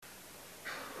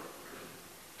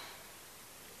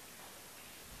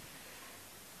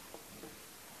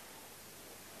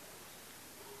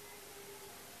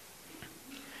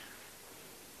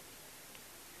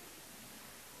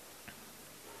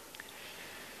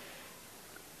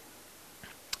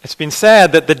It's been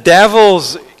said that the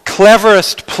devil's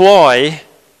cleverest ploy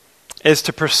is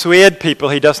to persuade people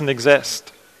he doesn't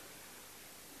exist.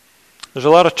 There's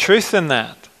a lot of truth in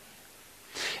that.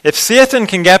 If Satan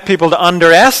can get people to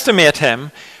underestimate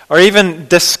him or even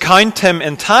discount him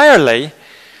entirely,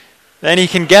 then he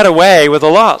can get away with a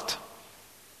lot.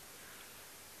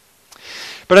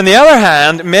 But on the other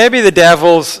hand, maybe the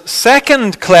devil's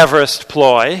second cleverest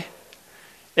ploy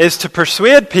is to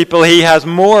persuade people he has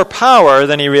more power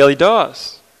than he really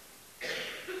does.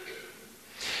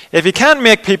 If he can't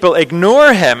make people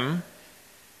ignore him,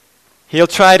 he'll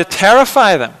try to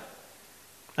terrify them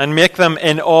and make them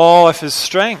in awe of his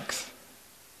strength.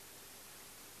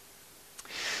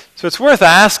 So it's worth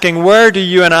asking, where do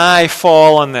you and I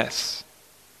fall on this?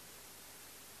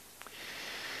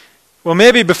 Well,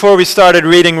 maybe before we started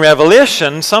reading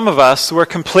Revelation, some of us were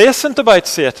complacent about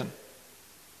Satan.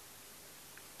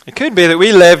 It could be that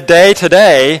we live day to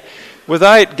day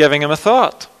without giving him a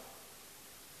thought.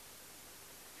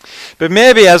 But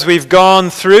maybe as we've gone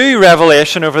through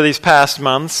Revelation over these past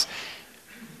months,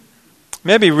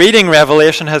 maybe reading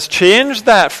Revelation has changed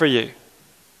that for you.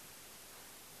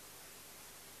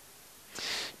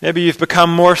 Maybe you've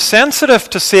become more sensitive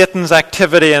to Satan's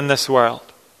activity in this world.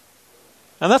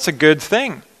 And that's a good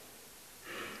thing.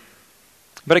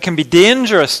 But it can be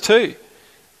dangerous too.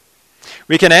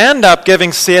 We can end up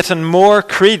giving Satan more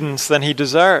credence than he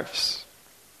deserves.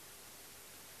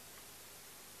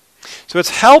 So it's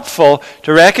helpful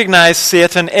to recognize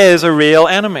Satan is a real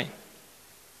enemy.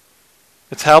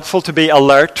 It's helpful to be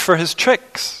alert for his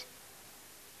tricks.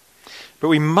 But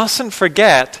we mustn't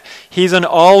forget he's an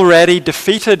already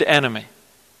defeated enemy.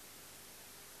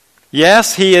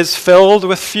 Yes, he is filled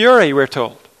with fury, we're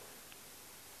told.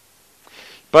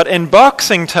 But in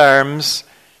boxing terms,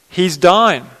 he's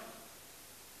down,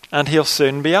 and he'll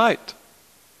soon be out.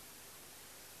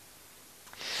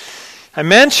 I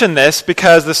mention this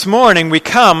because this morning we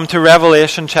come to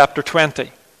Revelation chapter 20.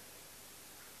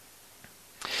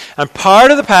 And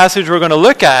part of the passage we're going to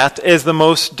look at is the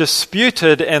most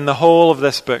disputed in the whole of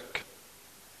this book.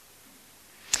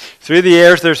 Through the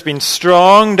years, there's been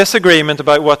strong disagreement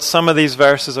about what some of these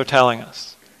verses are telling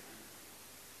us.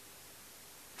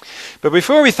 But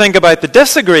before we think about the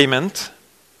disagreement,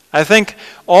 I think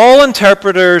all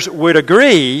interpreters would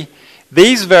agree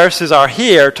these verses are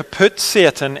here to put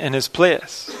Satan in his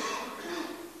place.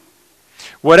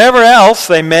 Whatever else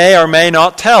they may or may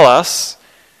not tell us,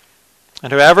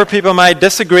 and however people might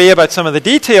disagree about some of the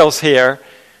details here,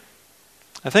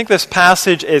 I think this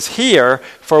passage is here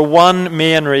for one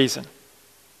main reason.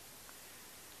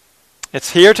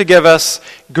 It's here to give us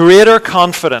greater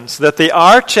confidence that the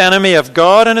arch enemy of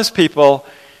God and his people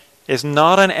is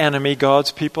not an enemy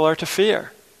God's people are to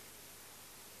fear.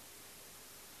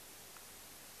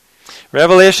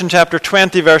 Revelation chapter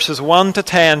 20 verses 1 to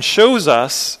 10 shows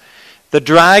us the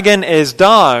dragon is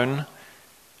down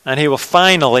and he will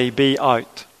finally be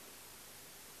out.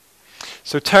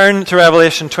 So turn to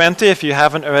Revelation 20 if you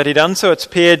haven't already done so. It's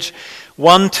page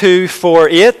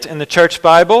 1248 in the Church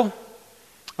Bible,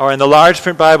 or in the large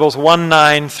print Bibles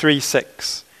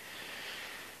 1936.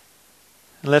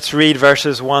 And let's read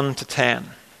verses 1 to 10.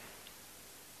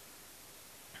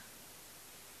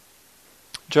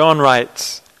 John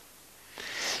writes,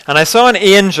 "And I saw an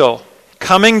angel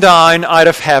coming down out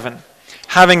of heaven,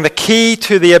 having the key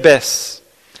to the abyss,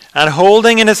 and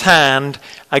holding in his hand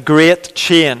a great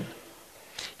chain.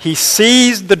 He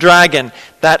seized the dragon,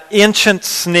 that ancient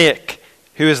snake,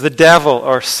 who is the devil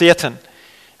or Satan,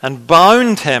 and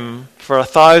bound him for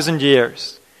 1,000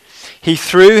 years. He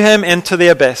threw him into the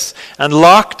abyss and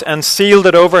locked and sealed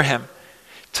it over him,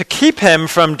 to keep him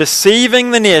from deceiving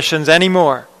the nations any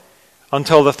more,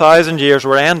 until the 1,000 years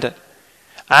were ended.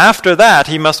 After that,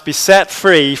 he must be set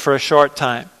free for a short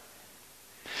time.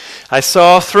 I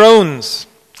saw thrones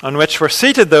on which were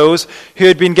seated those who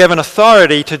had been given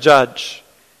authority to judge.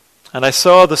 And I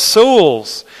saw the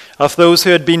souls of those who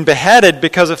had been beheaded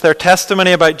because of their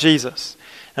testimony about Jesus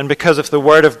and because of the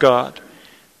word of God.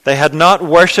 They had not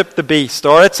worshipped the beast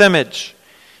or its image,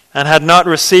 and had not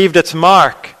received its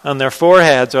mark on their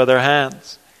foreheads or their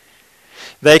hands.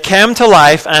 They came to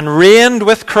life and reigned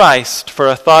with Christ for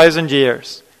 1,000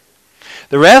 years.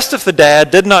 The rest of the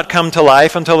dead did not come to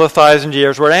life until the 1,000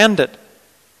 years were ended.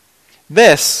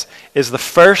 This is the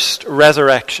first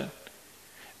resurrection.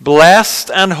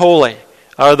 Blessed and holy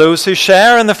are those who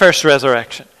share in the first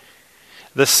resurrection.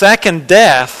 The second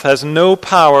death has no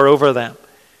power over them,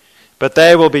 but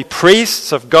they will be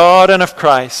priests of God and of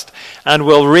Christ, and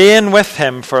will reign with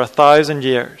him for 1,000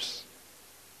 years.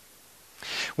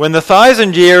 When the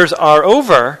 1,000 years are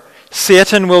over,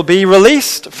 Satan will be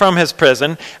released from his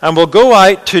prison and will go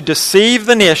out to deceive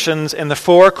the nations in the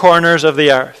four corners of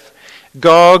the earth,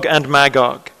 Gog and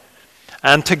Magog,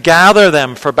 and to gather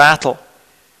them for battle.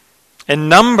 In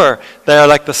number, they are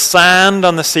like the sand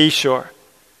on the seashore.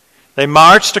 They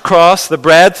marched across the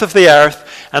breadth of the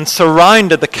earth and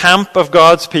surrounded the camp of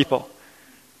God's people,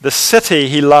 the city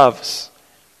he loves.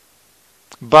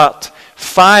 But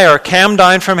fire came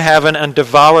down from heaven and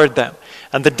devoured them,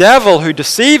 and the devil who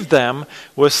deceived them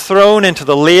was thrown into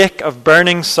the lake of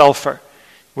burning sulfur,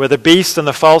 where the beast and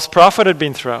the false prophet had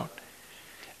been thrown.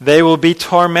 They will be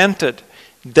tormented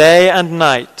day and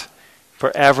night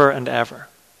forever and ever.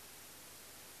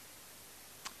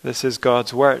 This is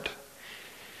God's word.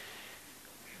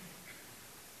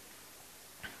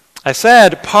 I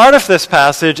said part of this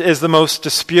passage is the most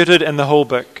disputed in the whole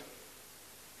book.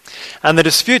 And the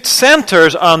dispute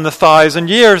centers on the 1,000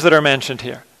 years that are mentioned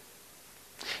here.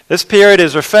 This period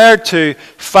is referred to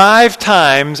 5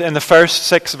 times in the first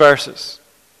 6 verses.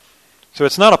 So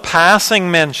it's not a passing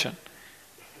mention.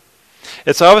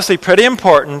 It's obviously pretty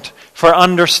important for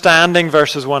understanding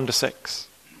verses 1 to 6.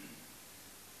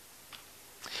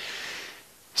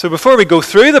 So before we go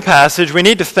through the passage, we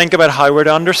need to think about how we're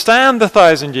to understand the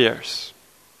 1,000 years.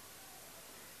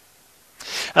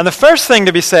 And the first thing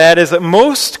to be said is that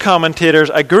most commentators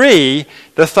agree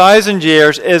the 1,000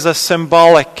 years is a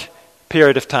symbolic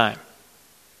period of time.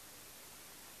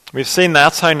 We've seen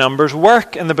that's how numbers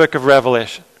work in the book of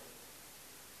Revelation.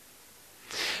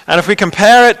 And if we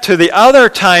compare it to the other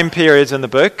time periods in the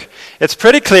book, it's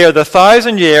pretty clear the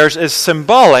 1,000 years is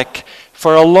symbolic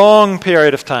for a long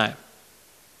period of time.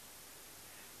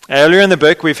 Earlier in the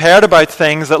book, we've heard about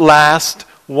things that last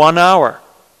 1 hour.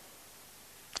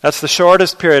 That's the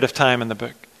shortest period of time in the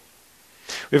book.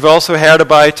 We've also heard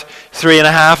about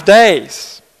 3.5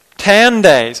 days, 10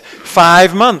 days,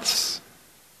 5 months,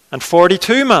 and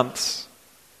 42 months.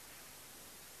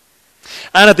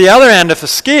 And at the other end of the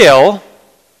scale,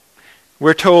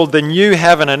 we're told the new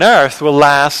heaven and earth will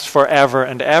last forever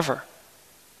and ever.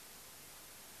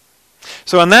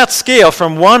 So on that scale,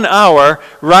 from 1 hour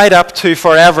right up to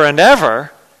forever and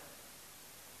ever,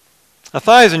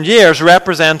 1,000 years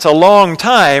represents a long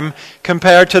time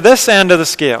compared to this end of the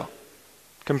scale,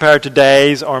 compared to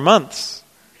days or months.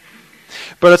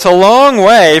 But it's a long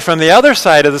way from the other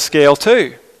side of the scale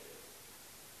too.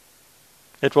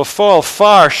 It will fall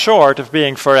far short of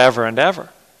being forever and ever.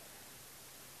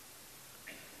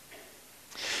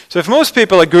 So if most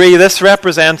people agree this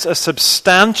represents a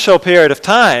substantial period of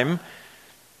time,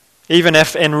 even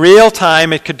if in real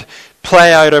time it could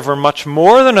play out over much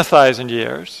more than 1,000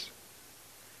 years,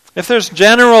 if there's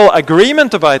general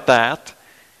agreement about that,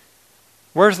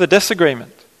 where's the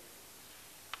disagreement?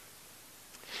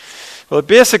 Well, it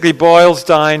basically boils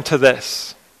down to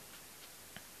this.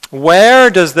 Where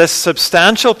does this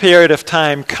substantial period of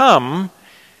time come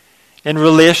in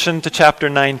relation to chapter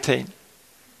 19?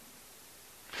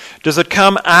 Does it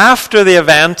come after the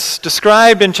events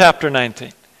described in chapter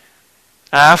 19?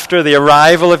 After the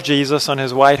arrival of Jesus on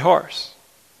his white horse?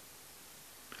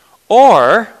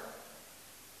 Or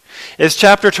is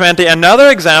chapter 20 another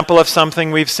example of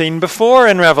something we've seen before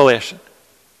in Revelation?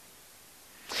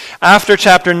 After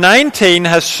chapter 19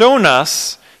 has shown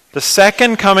us the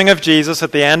second coming of Jesus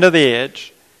at the end of the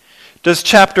age, does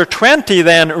chapter 20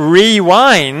 then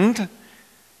rewind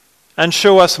and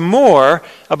show us more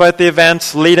about the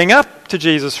events leading up to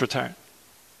Jesus' return?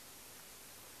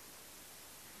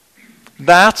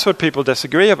 That's what people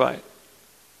disagree about.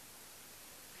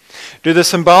 Do the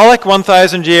symbolic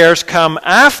 1,000 years come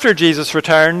after Jesus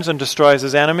returns and destroys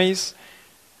his enemies,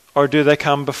 or do they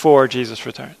come before Jesus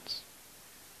returns?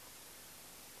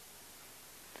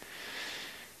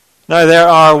 Now, there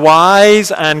are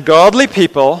wise and godly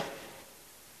people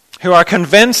who are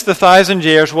convinced the 1,000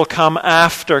 years will come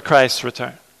after Christ's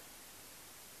return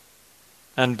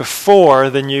and before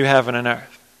the new heaven and earth.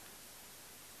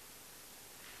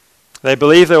 They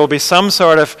believe there will be some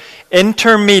sort of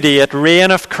intermediate reign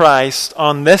of Christ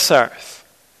on this earth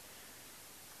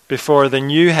before the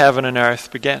new heaven and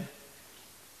earth begin.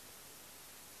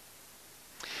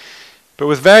 But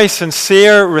with very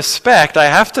sincere respect, I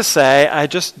have to say, I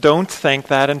just don't think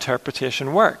that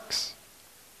interpretation works.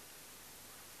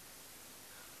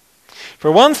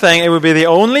 For one thing, it would be the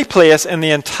only place in the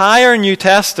entire New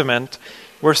Testament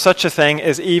where such a thing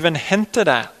is even hinted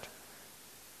at.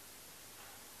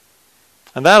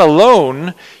 And that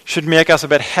alone should make us a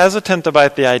bit hesitant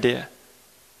about the idea.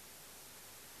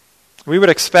 We would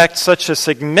expect such a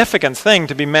significant thing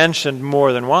to be mentioned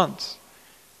more than once.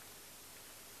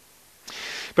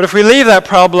 But if we leave that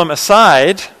problem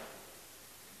aside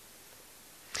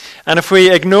And if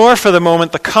we ignore for the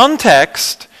moment the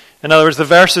context, in other words, the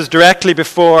verses directly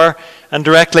before and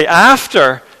directly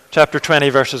after chapter 20,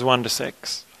 verses 1 to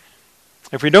 6,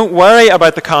 if we don't worry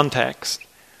about the context,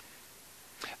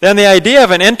 then the idea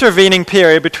of an intervening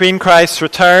period between Christ's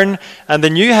return and the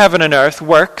new heaven and earth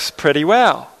works pretty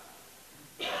well.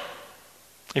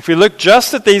 If we look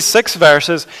just at these 6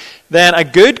 verses, then a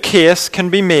good case can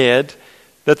be made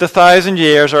that the 1,000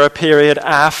 years are a period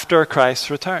after Christ's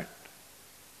return.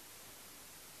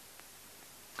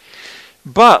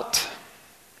 But,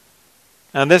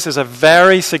 and this is a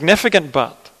very significant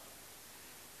but,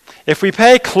 if we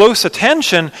pay close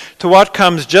attention to what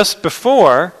comes just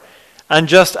before and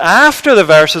just after the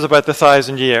verses about the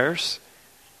 1,000 years,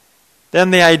 then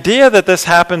the idea that this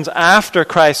happens after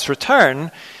Christ's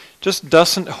return just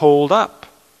doesn't hold up.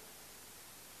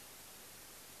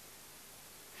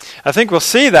 I think we'll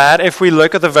see that if we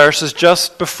look at the verses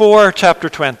just before chapter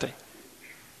 20.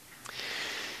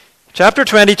 Chapter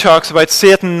 20 talks about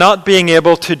Satan not being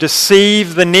able to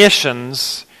deceive the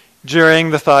nations during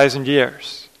the 1,000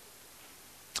 years.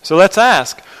 So let's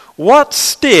ask, what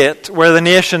state were the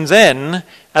nations in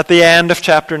at the end of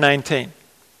chapter 19?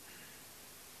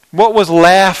 What was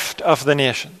left of the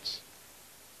nations?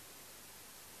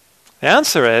 The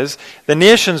answer is, the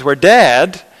nations were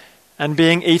dead and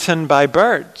being eaten by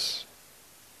birds.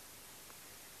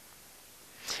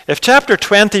 If chapter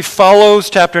 20 follows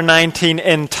chapter 19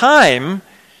 in time,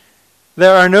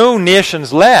 there are no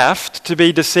nations left to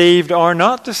be deceived or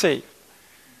not deceived.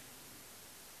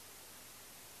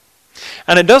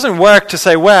 And it doesn't work to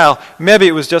say, well, maybe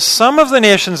it was just some of the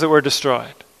nations that were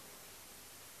destroyed.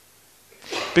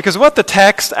 Because what the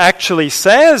text actually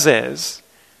says is,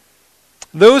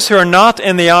 those who are not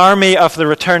in the army of the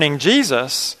returning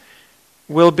Jesus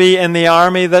will be in the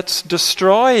army that's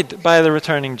destroyed by the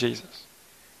returning Jesus.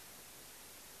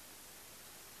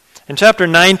 In chapter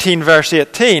 19, verse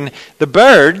 18, the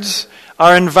birds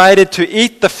are invited to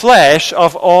eat the flesh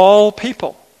of all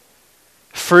people,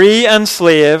 free and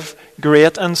slave,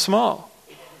 great and small.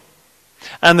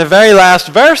 And the very last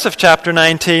verse of chapter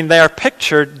 19, they are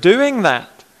pictured doing that.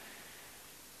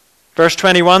 Verse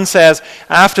 21 says,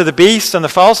 after the beast and the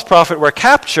false prophet were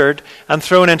captured and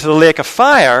thrown into the lake of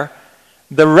fire,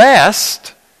 the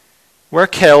rest were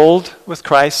killed with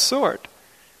Christ's sword,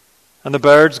 and the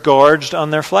birds gorged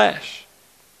on their flesh.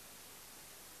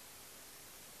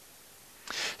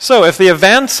 So if the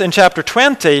events in chapter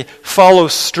 20 follow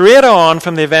straight on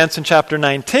from the events in chapter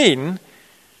 19,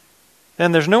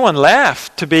 then there's no one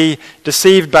left to be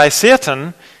deceived by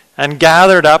Satan and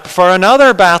gathered up for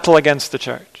another battle against the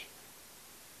church.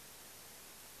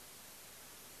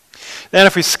 Then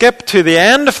if we skip to the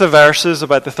end of the verses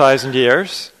about the 1,000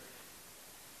 years,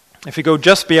 if we go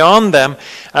just beyond them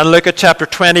and look at chapter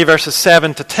 20, verses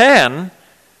 7 to 10,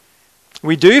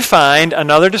 we do find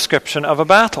another description of a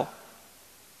battle.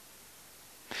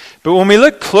 But when we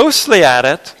look closely at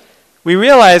it, we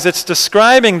realize it's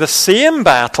describing the same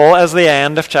battle as the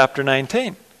end of chapter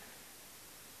 19.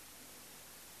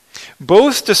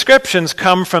 Both descriptions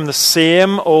come from the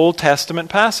same Old Testament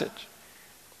passage.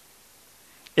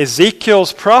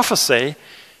 Ezekiel's prophecy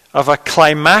of a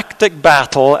climactic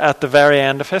battle at the very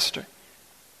end of history.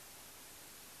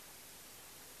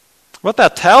 What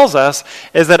that tells us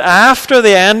is that after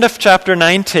the end of chapter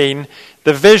 19,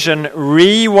 the vision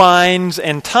rewinds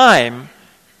in time.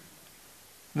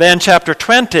 Then chapter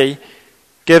 20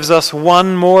 gives us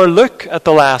one more look at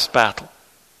the last battle.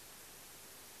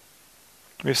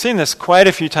 We've seen this quite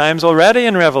a few times already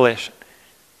in Revelation.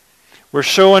 We're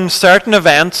shown certain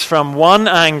events from one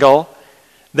angle,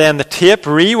 then the tape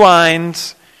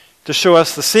rewinds to show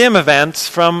us the same events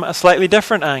from a slightly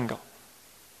different angle.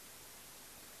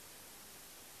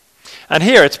 And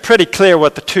here it's pretty clear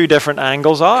what the two different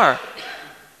angles are.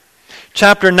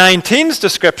 Chapter 19's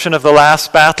description of the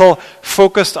last battle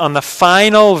focused on the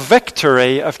final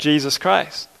victory of Jesus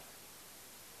Christ.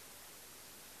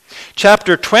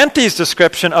 Chapter 20's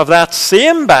description of that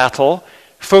same battle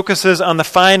focuses on the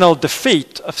final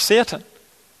defeat of Satan.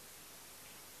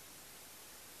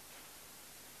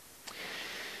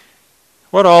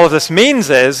 What all of this means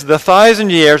is the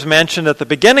 1,000 years mentioned at the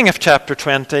beginning of chapter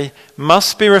 20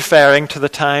 must be referring to the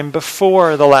time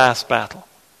before the last battle.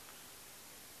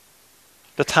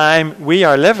 The time we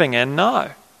are living in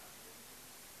now.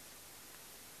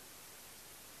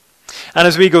 And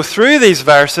as we go through these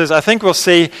verses, I think we'll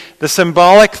see the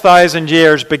symbolic 1,000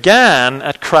 years began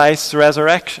at Christ's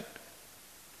resurrection.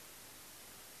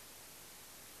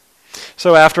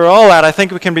 So after all that, I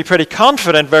think we can be pretty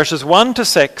confident verses 1 to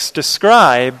 6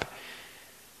 describe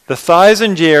the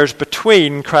 1,000 years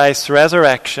between Christ's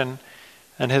resurrection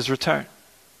and his return.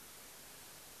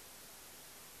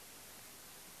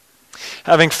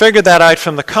 Having figured that out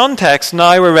from the context,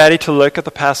 now we're ready to look at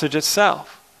the passage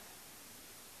itself.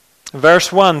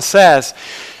 Verse 1 says,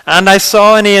 "And I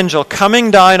saw an angel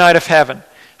coming down out of heaven,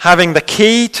 having the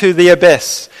key to the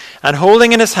abyss, and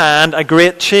holding in his hand a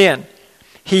great chain.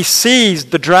 He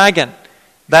seized the dragon,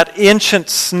 that ancient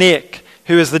snake,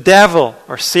 who is the devil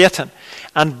or Satan,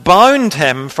 and bound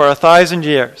him for 1,000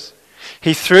 years.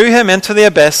 He threw him into the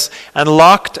abyss and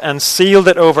locked and sealed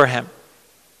it over him,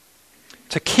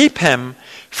 to keep him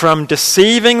from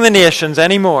deceiving the nations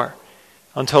any more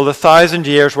until the 1,000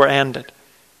 years were ended.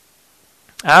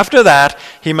 After that,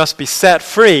 he must be set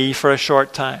free for a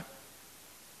short time."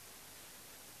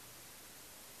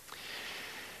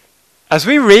 As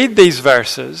we read these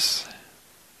verses,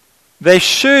 they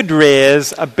should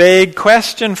raise a big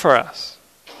question for us.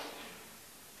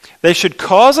 They should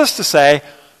cause us to say,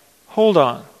 hold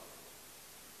on.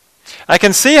 I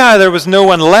can see how there was no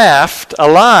one left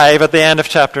alive at the end of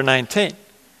chapter 19.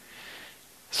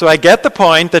 So I get the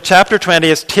point that chapter 20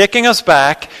 is taking us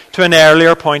back to an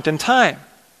earlier point in time.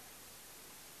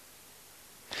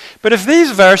 But if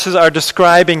these verses are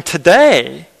describing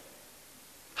today,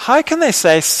 how can they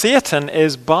say Satan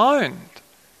is bound?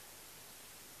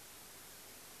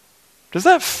 Does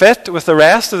that fit with the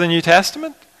rest of the New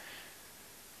Testament?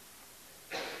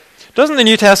 Doesn't the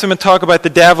New Testament talk about the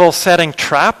devil setting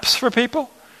traps for people?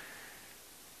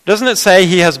 Doesn't it say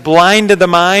he has blinded the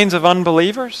minds of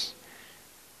unbelievers?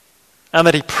 And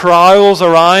that he prowls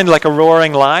around like a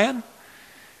roaring lion?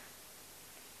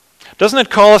 Doesn't it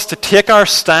call us to take our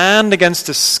stand against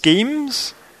his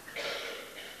schemes?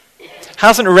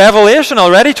 Hasn't Revelation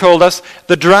already told us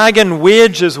the dragon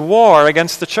wages war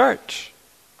against the church?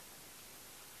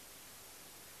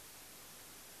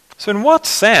 So in what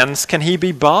sense can he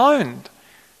be bound?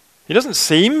 He doesn't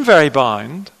seem very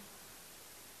bound.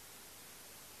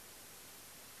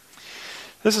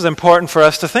 This is important for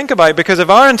us to think about, because if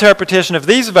our interpretation of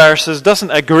these verses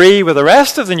doesn't agree with the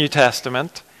rest of the New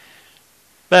Testament,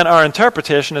 then our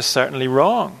interpretation is certainly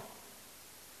wrong.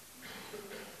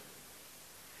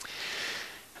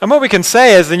 And what we can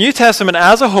say is the New Testament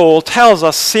as a whole tells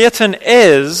us Satan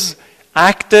is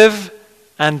active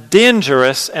and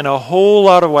dangerous in a whole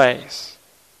lot of ways.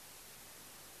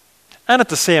 And at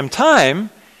the same time,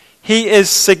 he is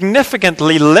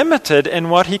significantly limited in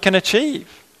what he can achieve.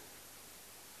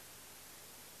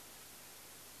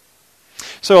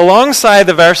 So alongside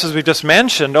the verses we just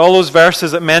mentioned, all those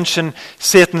verses that mention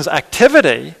Satan's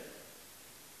activity,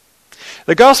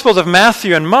 the Gospels of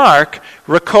Matthew and Mark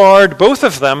record, both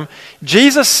of them,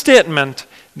 Jesus' statement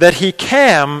that he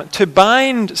came to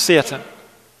bind Satan.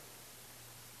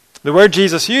 The word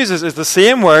Jesus uses is the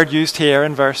same word used here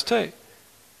in verse 2.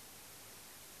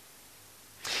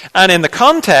 And in the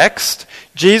context,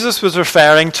 Jesus was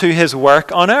referring to his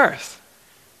work on earth.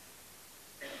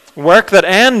 Work that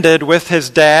ended with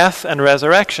his death and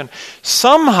resurrection.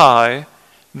 Somehow,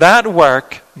 that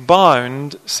work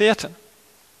bound Satan.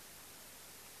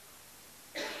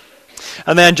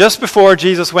 And then just before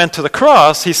Jesus went to the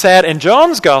cross, he said in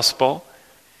John's Gospel,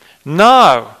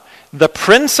 "Now, the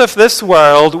prince of this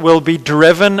world will be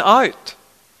driven out."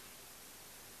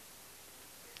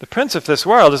 The prince of this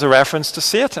world is a reference to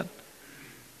Satan.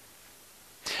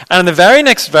 And in the very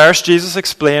next verse, Jesus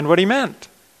explained what he meant.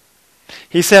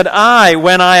 He said, "I,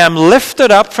 when I am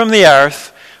lifted up from the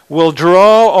earth, will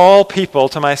draw all people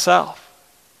to myself."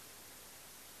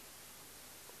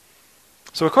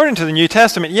 So according to the New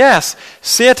Testament, yes,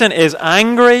 Satan is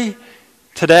angry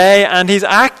today and he's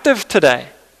active today.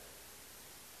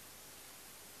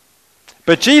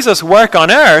 But Jesus' work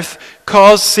on earth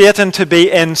caused Satan to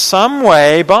be in some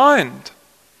way bound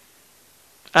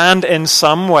and in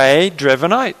some way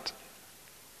driven out.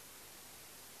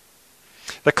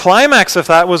 The climax of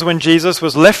that was when Jesus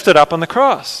was lifted up on the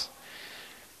cross.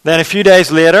 Then a few days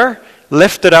later,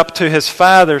 lifted up to his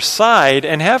Father's side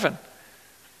in heaven.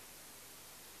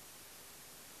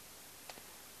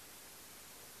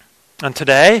 And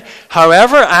today,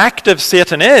 however active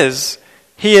Satan is,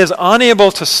 he is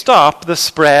unable to stop the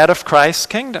spread of Christ's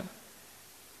kingdom.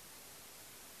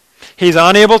 He's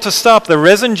unable to stop the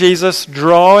risen Jesus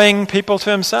drawing people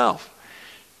to himself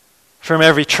from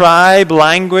every tribe,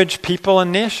 language, people,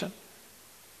 and nation.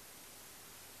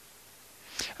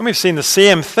 And we've seen the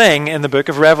same thing in the book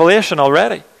of Revelation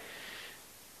already.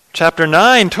 Chapter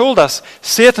 9 told us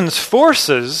Satan's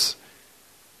forces,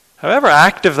 however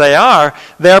active they are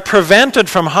prevented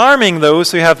from harming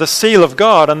those who have the seal of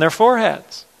God on their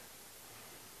foreheads.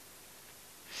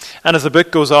 And as the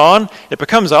book goes on, it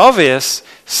becomes obvious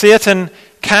Satan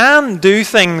can do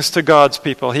things to God's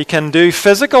people. He can do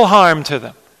physical harm to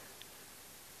them.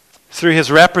 Through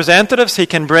his representatives, he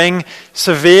can bring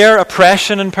severe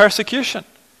oppression and persecution.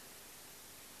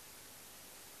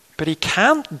 But he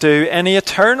can't do any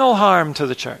eternal harm to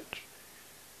the church.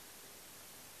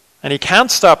 And he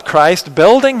can't stop Christ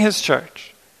building his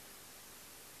church.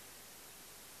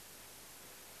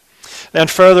 Then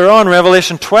further on,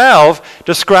 Revelation 12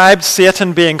 describes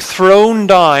Satan being thrown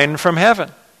down from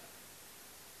heaven.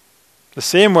 The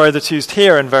same word that's used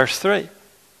here in verse 3.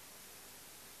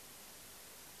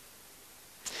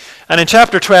 And in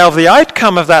chapter 12, the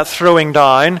outcome of that throwing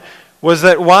down was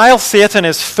that while Satan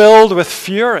is filled with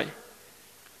fury,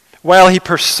 while he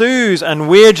pursues and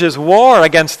wages war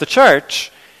against the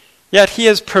church, yet he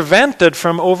is prevented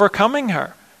from overcoming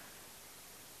her.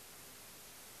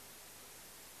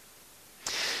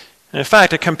 In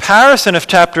fact, a comparison of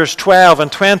chapters 12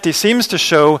 and 20 seems to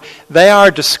show they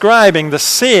are describing the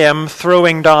same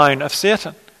throwing down of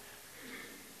Satan.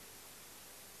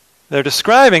 They're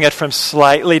describing it from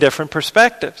slightly different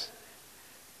perspectives.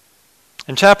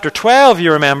 In chapter 12,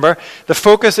 you remember, the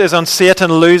focus is on Satan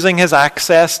losing his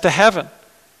access to heaven.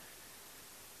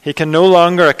 He can no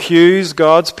longer accuse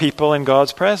God's people in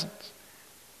God's presence.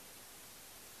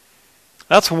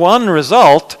 That's one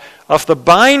result of the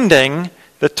binding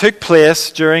that took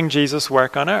place during Jesus'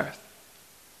 work on earth.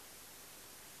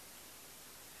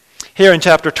 Here in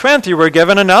chapter 20, we're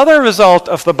given another result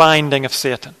of the binding of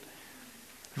Satan.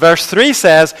 Verse 3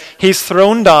 says, he's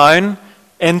thrown down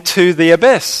into the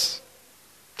abyss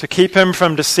to keep him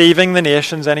from deceiving the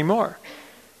nations anymore.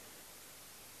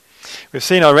 We've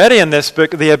seen already in this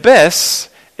book, the abyss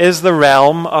is the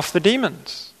realm of the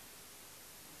demons.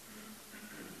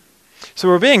 So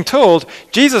we're being told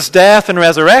Jesus' death and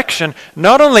resurrection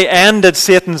not only ended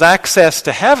Satan's access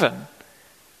to heaven,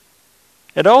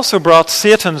 it also brought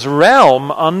Satan's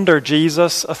realm under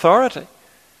Jesus' authority.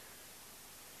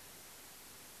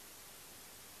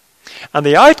 And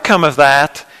the outcome of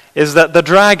that is that the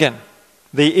dragon,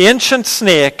 the ancient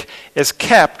snake, is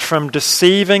kept from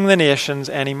deceiving the nations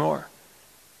anymore.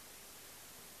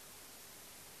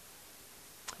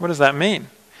 What does that mean?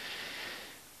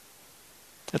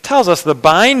 It tells us the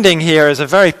binding here is a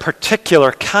very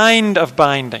particular kind of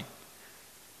binding.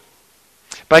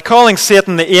 By calling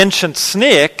Satan the ancient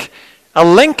snake, a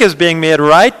link is being made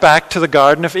right back to the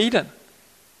Garden of Eden.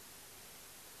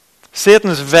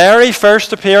 Satan's very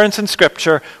first appearance in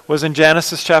Scripture was in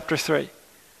Genesis chapter 3,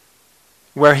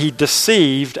 where he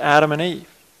deceived Adam and Eve.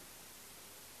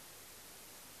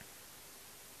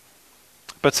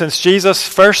 But since Jesus'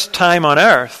 first time on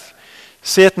earth,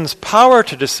 Satan's power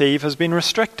to deceive has been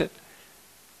restricted.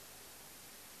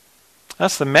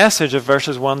 That's the message of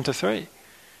verses 1 to 3.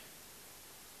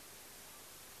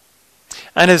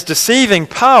 And his deceiving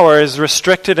power is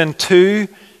restricted in two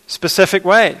specific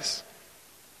ways.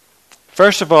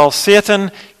 First of all,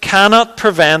 Satan cannot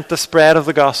prevent the spread of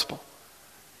the gospel.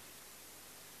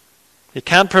 He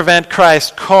can't prevent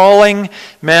Christ calling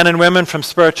men and women from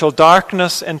spiritual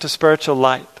darkness into spiritual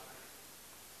light.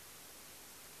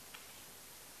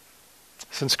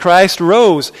 Since Christ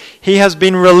rose, he has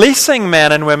been releasing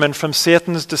men and women from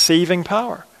Satan's deceiving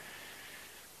power.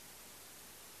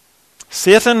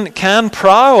 Satan can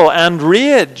prowl and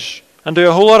rage and do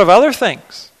a whole lot of other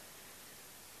things.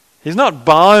 He's not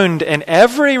bound in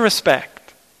every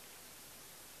respect.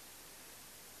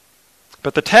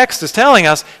 But the text is telling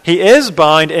us he is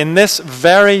bound in this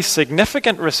very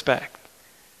significant respect.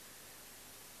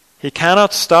 He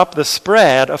cannot stop the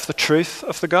spread of the truth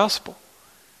of the gospel.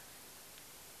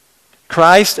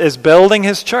 Christ is building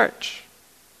his church,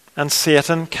 and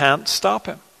Satan can't stop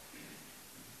him.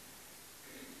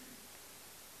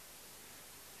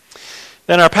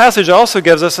 Then our passage also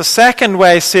gives us a second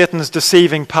way Satan's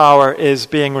deceiving power is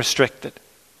being restricted.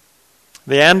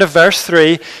 The end of verse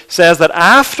 3 says that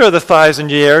after the 1,000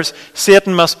 years,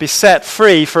 Satan must be set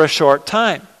free for a short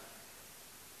time.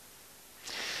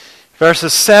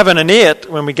 Verses 7 and 8,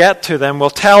 when we get to them, will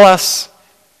tell us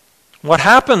what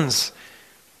happens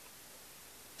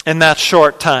in that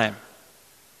short time.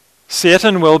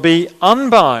 Satan will be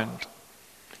unbound.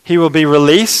 He will be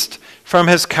released from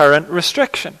his current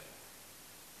restriction.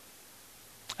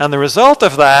 And the result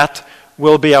of that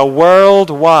will be a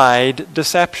worldwide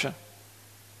deception.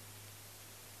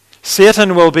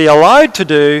 Satan will be allowed to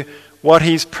do what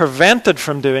he's prevented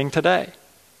from doing today.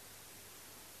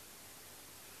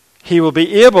 He will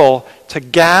be able to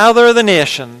gather the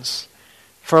nations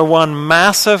for one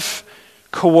massive,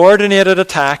 coordinated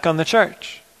attack on the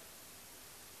church.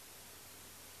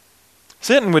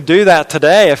 Satan would do that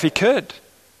today if he could.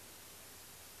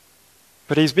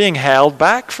 But he's being held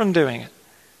back from doing it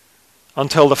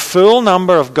until the full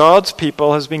number of God's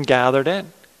people has been gathered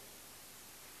in.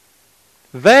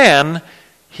 then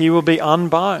he will be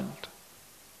unbound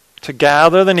to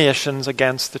gather the nations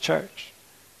against the church.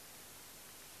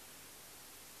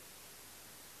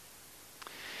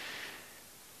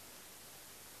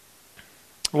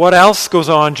 What else goes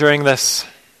on during this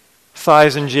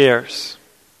 1,000 years?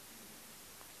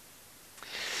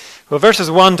 Well,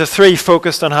 verses 1 to 3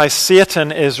 focused on how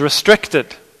Satan is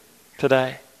restricted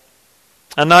today.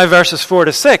 And now verses 4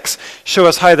 to 6 show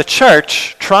us how the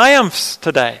church triumphs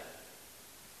today,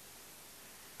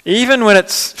 even when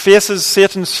it faces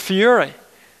Satan's fury.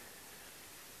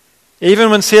 Even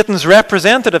when Satan's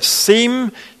representatives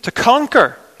seem to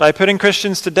conquer by putting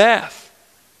Christians to death.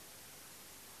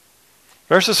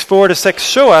 Verses 4 to 6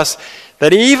 show us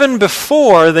that even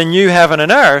before the new heaven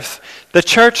and earth, the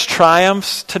church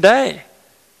triumphs today.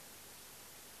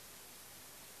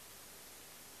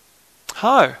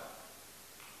 How?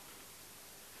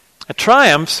 It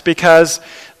triumphs because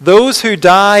those who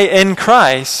die in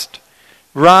Christ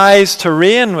rise to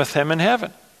reign with him in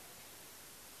heaven.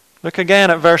 Look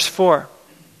again at verse 4.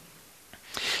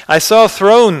 I saw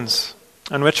thrones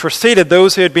on which were seated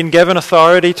those who had been given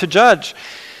authority to judge.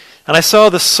 And I saw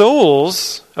the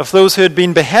souls of those who had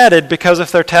been beheaded because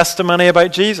of their testimony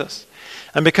about Jesus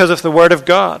and because of the word of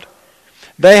God.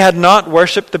 They had not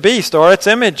worshipped the beast or its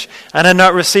image and had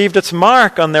not received its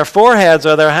mark on their foreheads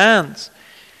or their hands.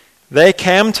 They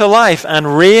came to life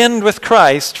and reigned with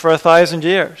Christ for 1,000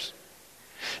 years.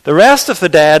 The rest of the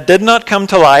dead did not come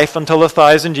to life until the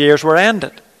 1,000 years were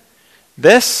ended.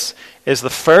 This is the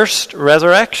first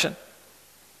resurrection.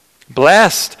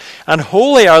 Blessed and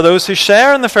holy are those who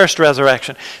share in the first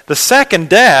resurrection. The second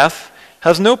death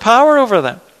has no power over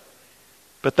them,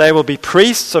 but they will be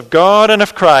priests of God and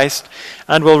of Christ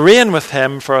and will reign with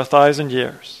him for 1,000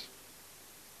 years.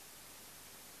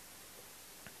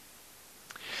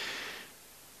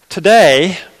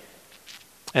 Today,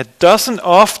 it doesn't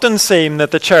often seem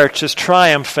that the church is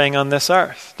triumphing on this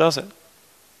earth, does it?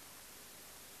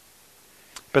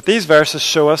 But these verses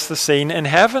show us the scene in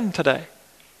heaven today.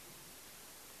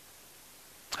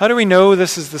 How do we know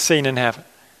this is the scene in heaven?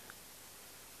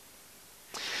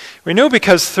 We know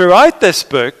because throughout this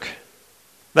book,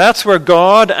 that's where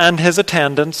God and his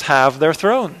attendants have their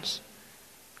thrones.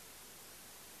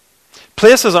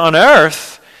 Places on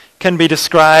earth can be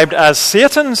described as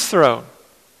Satan's throne.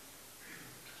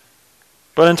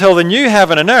 But until the new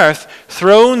heaven and earth,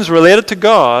 thrones related to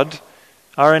God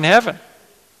are in heaven.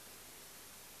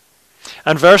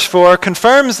 And verse 4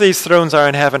 confirms these thrones are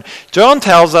in heaven. John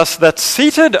tells us that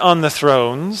seated on the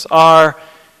thrones are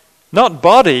not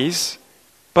bodies,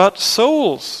 but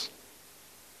souls.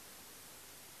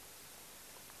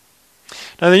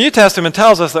 Now the New Testament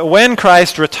tells us that when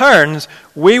Christ returns,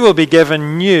 we will be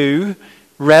given new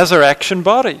resurrection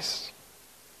bodies.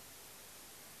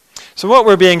 So what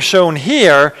we're being shown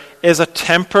here is a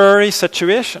temporary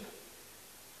situation.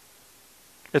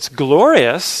 It's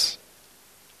glorious,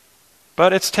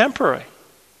 but it's temporary.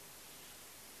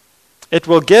 It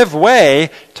will give way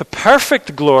to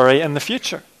perfect glory in the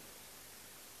future.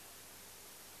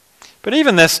 But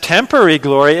even this temporary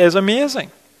glory is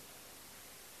amazing.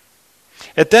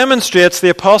 It demonstrates the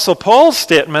Apostle Paul's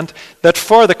statement that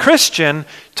for the Christian,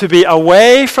 to be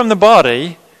away from the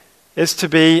body is to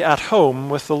be at home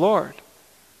with the Lord.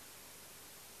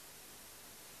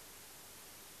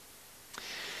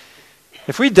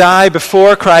 If we die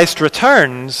before Christ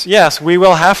returns, yes, we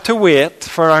will have to wait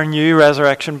for our new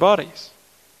resurrection bodies.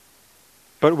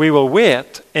 But we will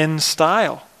wait in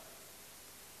style.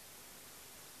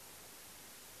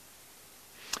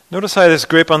 Notice how this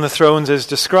group on the thrones is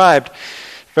described.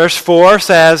 Verse 4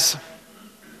 says,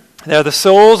 they are the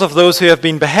souls of those who have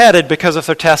been beheaded because of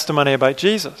their testimony about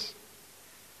Jesus.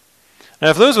 Now,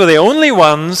 if those were the only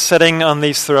ones sitting on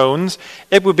these thrones,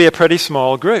 it would be a pretty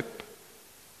small group.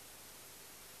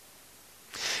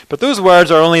 But those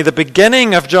words are only the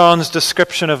beginning of John's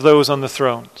description of those on the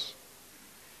thrones.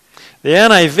 The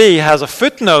NIV has a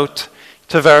footnote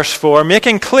to verse 4,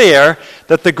 making clear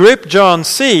that the group John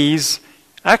sees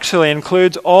actually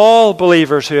includes all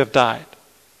believers who have died.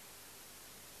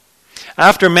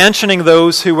 After mentioning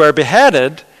those who were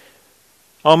beheaded,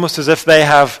 almost as if they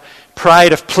have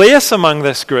pride of place among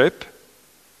this group,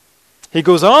 he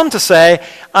goes on to say,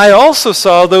 I also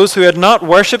saw those who had not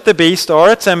worshipped the beast or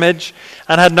its image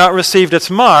and had not received its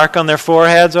mark on their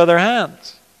foreheads or their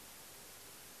hands.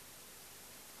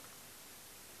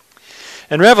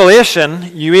 In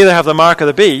Revelation, you either have the mark of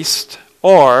the beast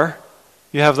or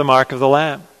you have the mark of the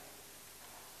Lamb.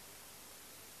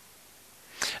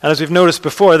 And as we've noticed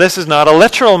before, this is not a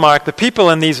literal mark. The people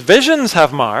in these visions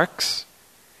have marks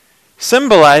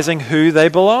symbolizing who they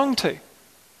belong to.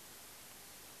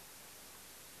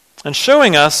 and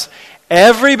showing us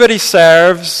everybody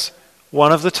serves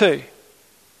one of the two,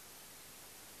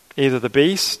 either the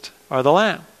beast or the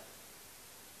lamb.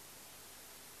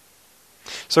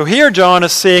 So here John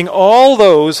is seeing all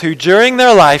those who during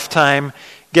their lifetime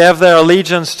gave their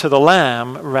allegiance to the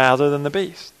lamb rather than the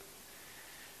beast.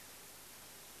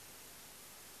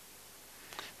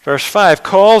 Verse 5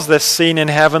 calls this scene in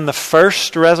heaven the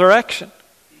first resurrection.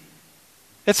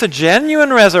 It's a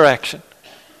genuine resurrection,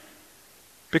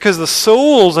 because the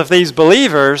souls of these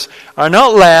believers are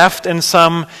not left in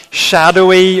some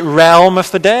shadowy realm of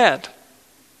the dead.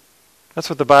 That's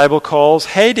what the Bible calls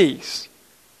Hades.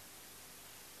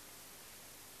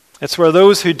 It's where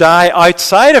those who die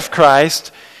outside of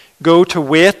Christ go to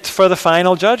wait for the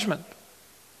final judgment.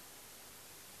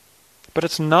 But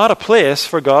it's not a place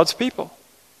for God's people.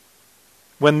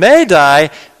 When they die,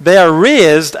 they are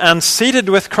raised and seated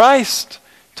with Christ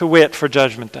to wait for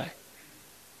Judgment Day.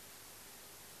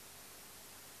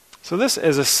 So this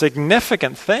is a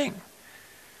significant thing.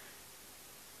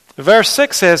 Verse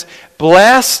 6 says,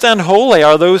 "Blessed and holy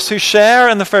are those who share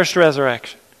in the first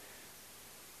resurrection."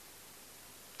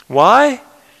 Why?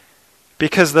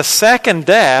 Because the second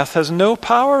death has no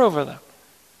power over them.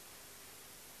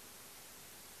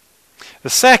 The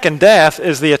second death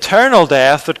is the eternal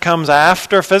death that comes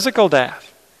after physical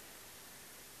death.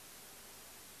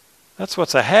 That's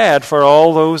what's ahead for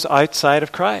all those outside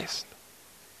of Christ.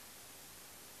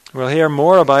 We'll hear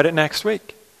more about it next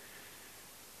week.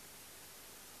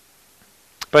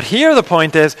 But here the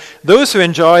point is, those who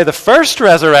enjoy the first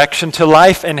resurrection to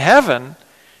life in heaven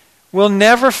will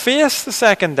never face the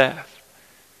second death.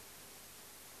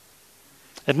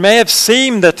 It may have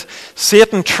seemed that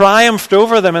Satan triumphed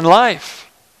over them in life.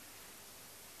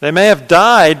 They may have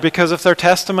died because of their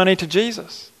testimony to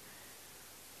Jesus.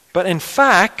 But in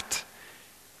fact,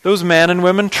 those men and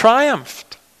women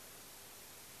triumphed.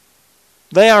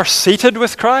 They are seated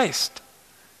with Christ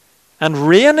and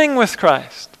reigning with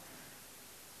Christ.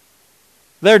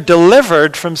 They're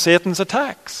delivered from Satan's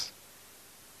attacks.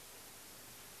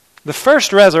 The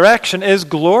first resurrection is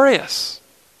glorious.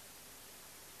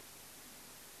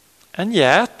 And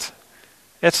yet,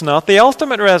 it's not the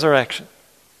ultimate resurrection.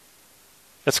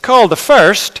 It's called the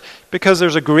first because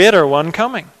there's a greater one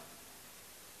coming.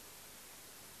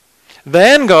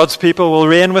 Then God's people will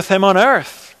reign with him on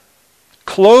earth,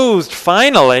 clothed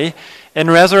finally in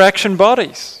resurrection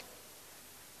bodies.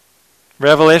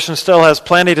 Revelation still has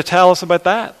plenty to tell us about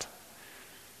that.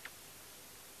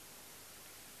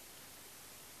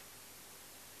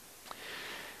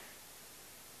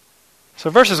 So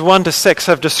verses 1 to 6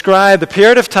 have described the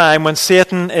period of time when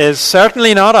Satan is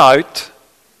certainly not out,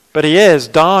 but he is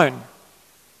down.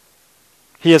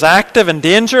 He is active and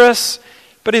dangerous,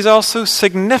 but he's also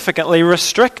significantly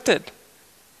restricted.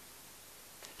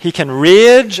 He can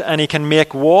rage and he can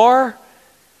make war,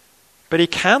 but he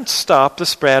can't stop the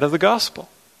spread of the gospel.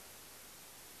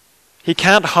 He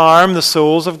can't harm the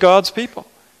souls of God's people.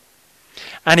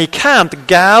 And he can't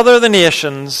gather the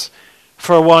nations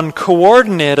for one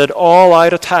coordinated,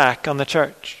 all-out attack on the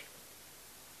church.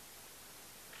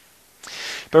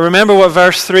 But remember what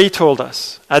verse 3 told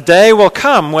us. A day will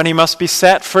come when he must be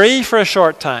set free for a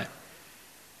short time,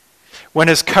 when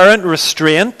his current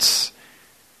restraints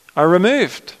are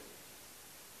removed.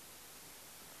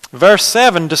 Verse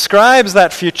 7 describes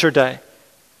that future day.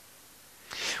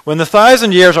 When the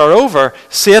 1,000 years are over,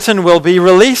 Satan will be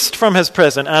released from his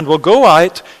prison and will go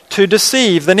out to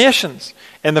deceive the nations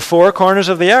in the four corners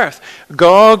of the earth,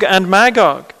 Gog and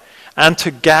Magog, and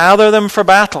to gather them for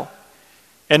battle.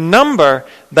 In number,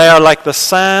 they are like the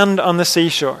sand on the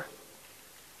seashore.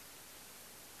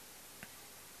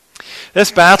 This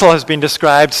battle has been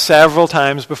described several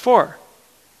times before.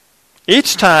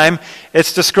 Each time,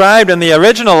 it's described in the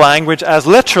original language as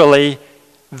literally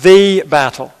the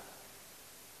battle.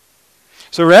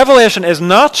 So Revelation is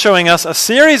not showing us a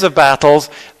series of battles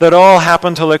that all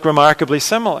happen to look remarkably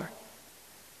similar.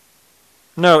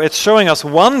 No, it's showing us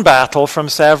one battle from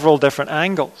several different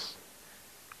angles.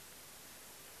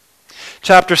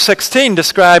 Chapter 16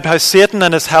 described how Satan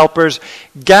and his helpers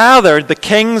gathered the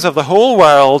kings of the whole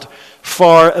world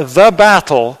for the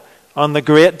battle on the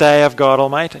great day of God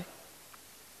Almighty.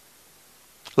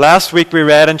 Last week we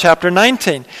read in chapter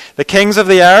 19, the kings of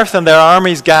the earth and their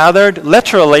armies gathered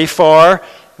literally for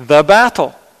the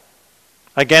battle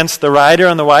against the rider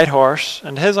on the white horse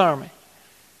and his army.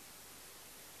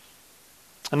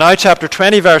 And now chapter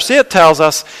 20 verse 8 tells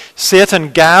us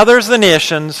Satan gathers the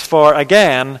nations for,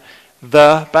 again,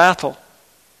 the battle.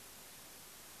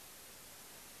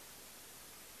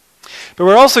 But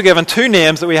we're also given two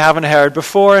names that we haven't heard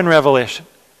before in Revelation: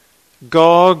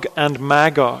 Gog and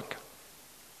Magog.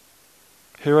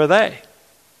 Who are they?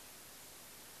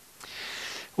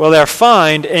 Well, they're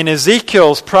found in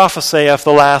Ezekiel's prophecy of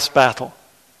the last battle.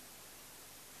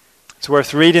 It's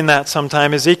worth reading that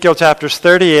sometime. Ezekiel chapters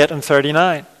 38 and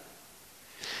 39.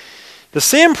 The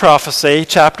same prophecy,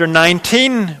 chapter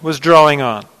 19, was drawing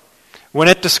on when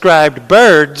it described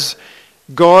birds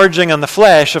gorging on the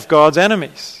flesh of God's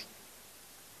enemies.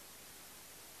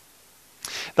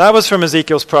 That was from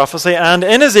Ezekiel's prophecy, and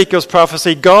in Ezekiel's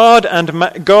prophecy, Gog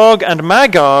and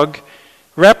Magog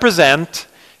represent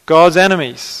God's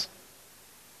enemies.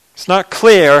 It's not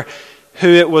clear who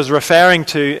it was referring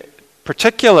to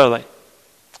particularly.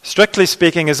 Strictly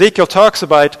speaking, Ezekiel talks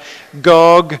about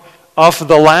Gog of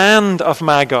the land of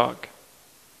Magog.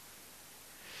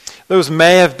 Those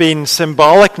may have been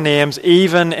symbolic names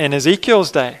even in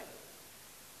Ezekiel's day.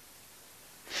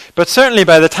 But certainly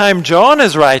by the time John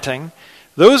is writing,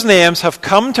 those names have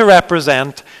come to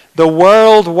represent the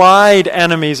worldwide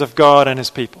enemies of God and his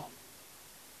people.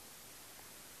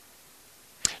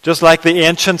 Just like the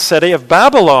ancient city of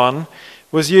Babylon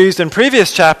was used in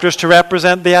previous chapters to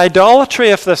represent the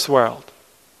idolatry of this world.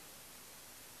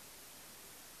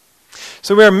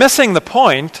 So we're missing the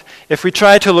point if we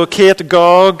try to locate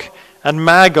Gog and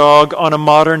Magog on a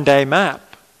modern day map.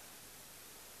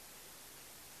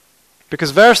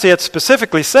 Because verse 8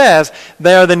 specifically says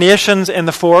they are the nations in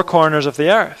the four corners of the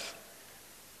earth,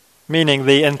 meaning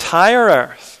the entire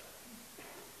earth.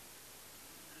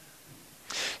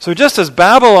 So just as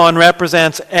Babylon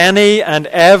represents any and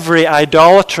every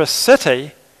idolatrous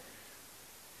city,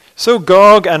 so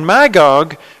Gog and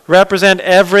Magog represent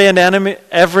every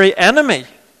enemy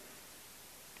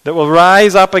that will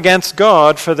rise up against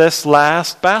God for this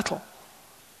last battle.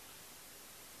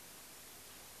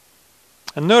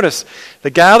 And notice, the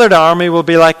gathered army will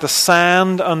be like the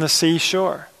sand on the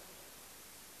seashore.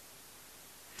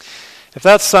 If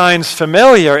that sounds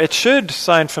familiar, it should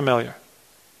sound familiar.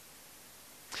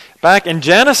 Back in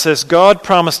Genesis, God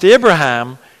promised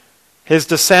Abraham his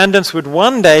descendants would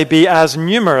one day be as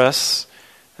numerous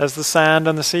as the sand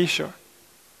on the seashore.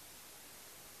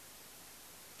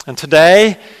 And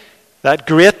today, that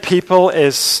great people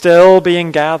is still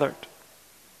being gathered.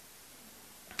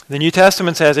 The New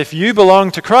Testament says, if you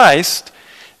belong to Christ,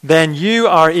 then you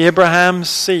are Abraham's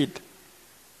seed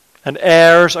and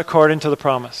heirs according to the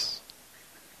promise.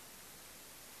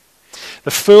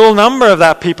 The full number of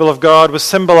that people of God was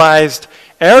symbolized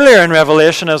earlier in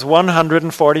Revelation as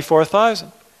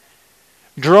 144,000,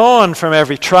 drawn from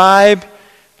every tribe,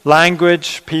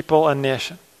 language, people, and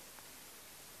nation.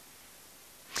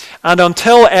 And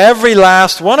until every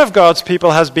last one of God's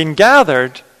people has been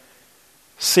gathered,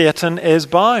 Satan is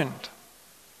bound.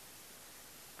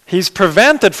 He's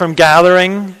prevented from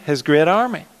gathering his great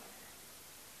army.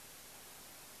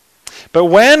 But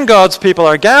when God's people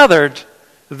are gathered,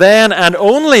 then and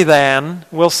only then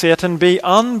will Satan be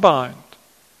unbound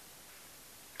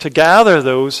to gather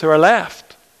those who are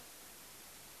left,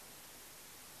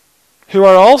 who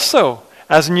are also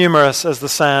as numerous as the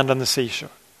sand on the seashore.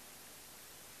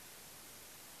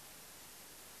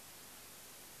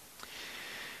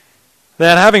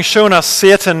 Then, having shown us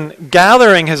Satan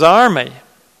gathering his army,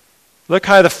 look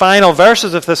how the final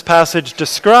verses of this passage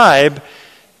describe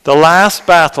the last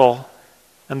battle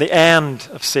and the end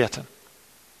of Satan.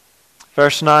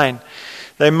 Verse 9,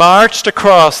 they marched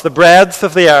across the breadth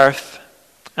of the earth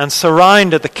and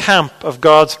surrounded the camp of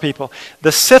God's people,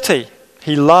 the city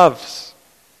he loves.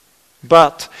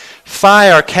 But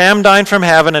fire came down from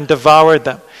heaven and devoured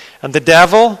them. And the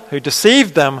devil who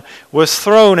deceived them was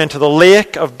thrown into the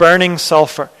lake of burning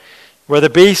sulfur, where the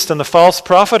beast and the false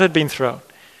prophet had been thrown.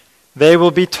 They will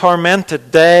be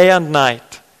tormented day and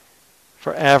night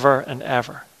forever and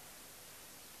ever.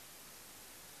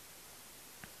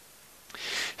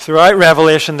 Throughout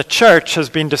Revelation, the church has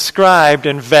been described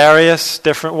in various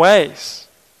different ways.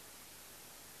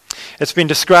 It's been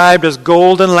described as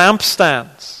golden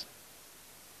lampstands.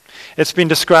 It's been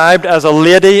described as a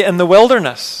lady in the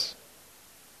wilderness,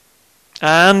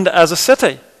 and as a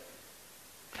city,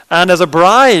 and as a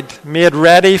bride made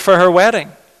ready for her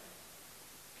wedding.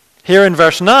 Here in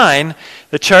verse 9,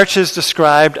 the church is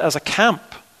described as a camp.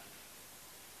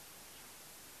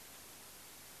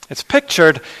 It's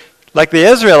pictured like the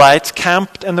Israelites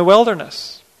camped in the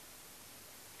wilderness,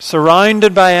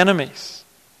 surrounded by enemies.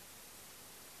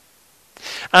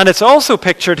 And it's also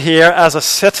pictured here as a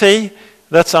city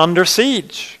that's under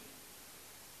siege.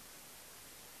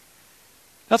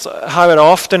 That's how it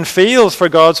often feels for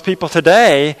God's people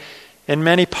today in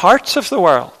many parts of the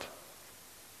world.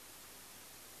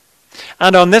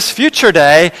 And on this future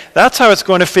day, that's how it's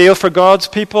going to feel for God's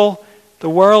people the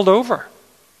world over.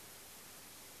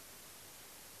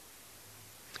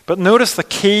 But notice the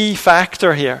key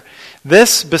factor here.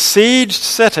 This besieged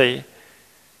city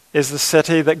is the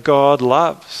city that God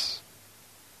loves.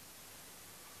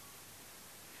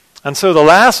 And so the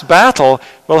last battle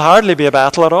will hardly be a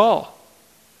battle at all.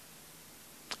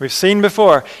 We've seen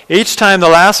before, each time the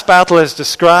last battle is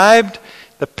described,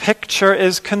 the picture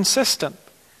is consistent.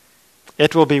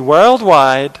 It will be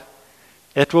worldwide,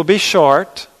 it will be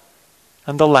short,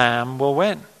 and the Lamb will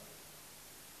win.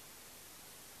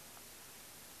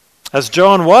 As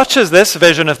John watches this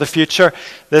vision of the future,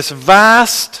 this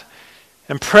vast,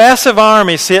 impressive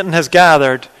army Satan has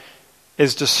gathered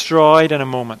is destroyed in a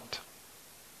moment.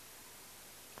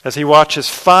 As he watches,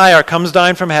 fire comes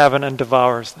down from heaven and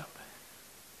devours them.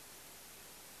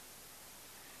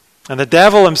 And the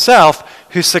devil himself,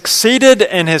 who succeeded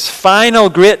in his final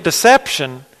great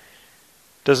deception,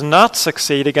 does not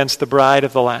succeed against the bride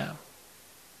of the Lamb.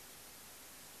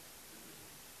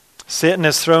 Satan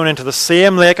is thrown into the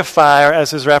same lake of fire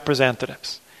as his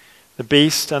representatives, the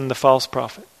beast and the false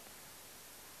prophet.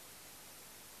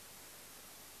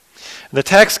 The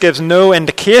text gives no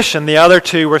indication the other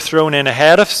two were thrown in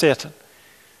ahead of Satan.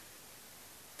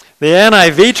 The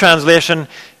NIV translation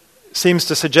seems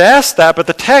to suggest that, but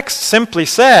the text simply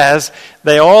says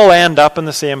they all end up in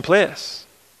the same place,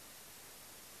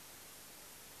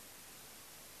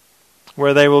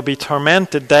 where they will be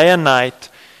tormented day and night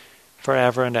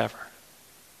forever and ever.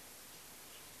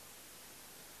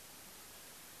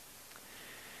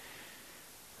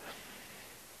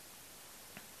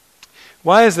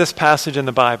 Why is this passage in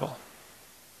the Bible?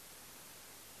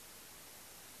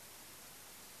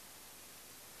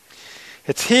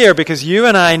 It's here because you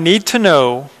and I need to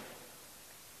know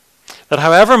that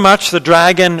however much the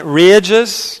dragon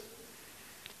rages,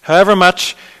 however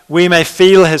much we may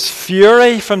feel his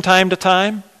fury from time to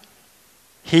time,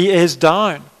 he is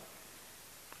down.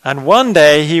 And one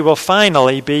day he will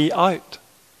finally be out.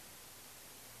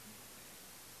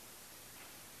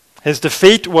 His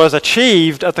defeat was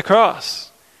achieved at the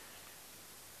cross.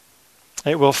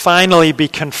 It will finally be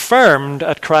confirmed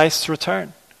at Christ's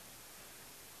return.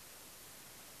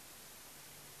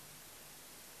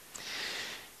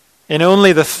 In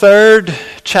only the 3rd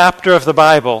chapter of the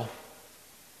Bible,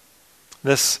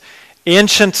 this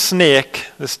ancient snake,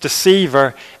 this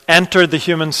deceiver, entered the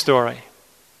human story.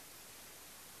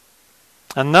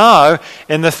 And now,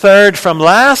 in the 3rd from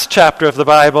last chapter of the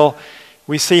Bible,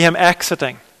 we see him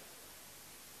exiting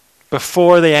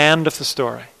before the end of the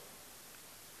story.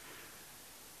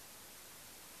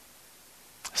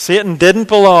 Satan didn't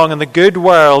belong in the good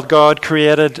world God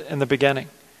created in the beginning.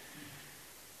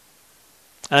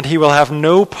 And he will have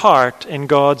no part in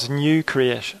God's new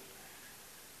creation.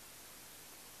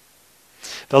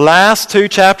 The last 2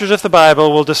 chapters of the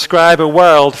Bible will describe a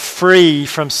world free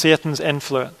from Satan's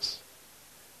influence.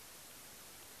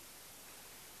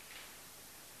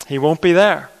 He won't be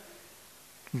there,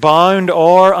 bound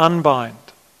or unbound.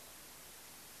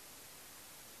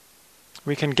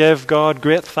 We can give God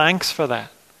great thanks for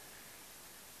that.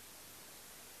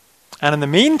 And in the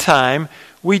meantime,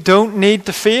 we don't need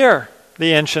to fear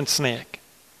the ancient snake.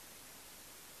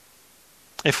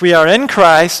 If we are in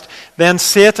Christ, then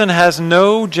Satan has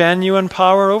no genuine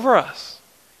power over us.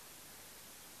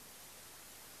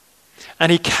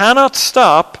 And he cannot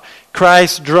stop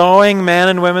Christ drawing men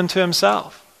and women to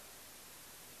himself.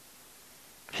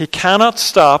 He cannot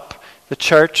stop the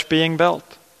church being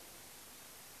built.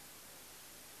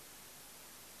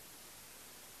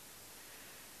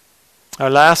 Our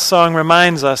last song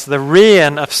reminds us the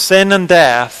reign of sin and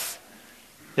death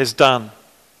is done.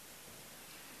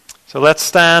 So let's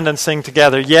stand and sing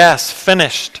together. Yes,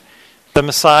 finished. The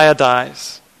Messiah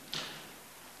dies.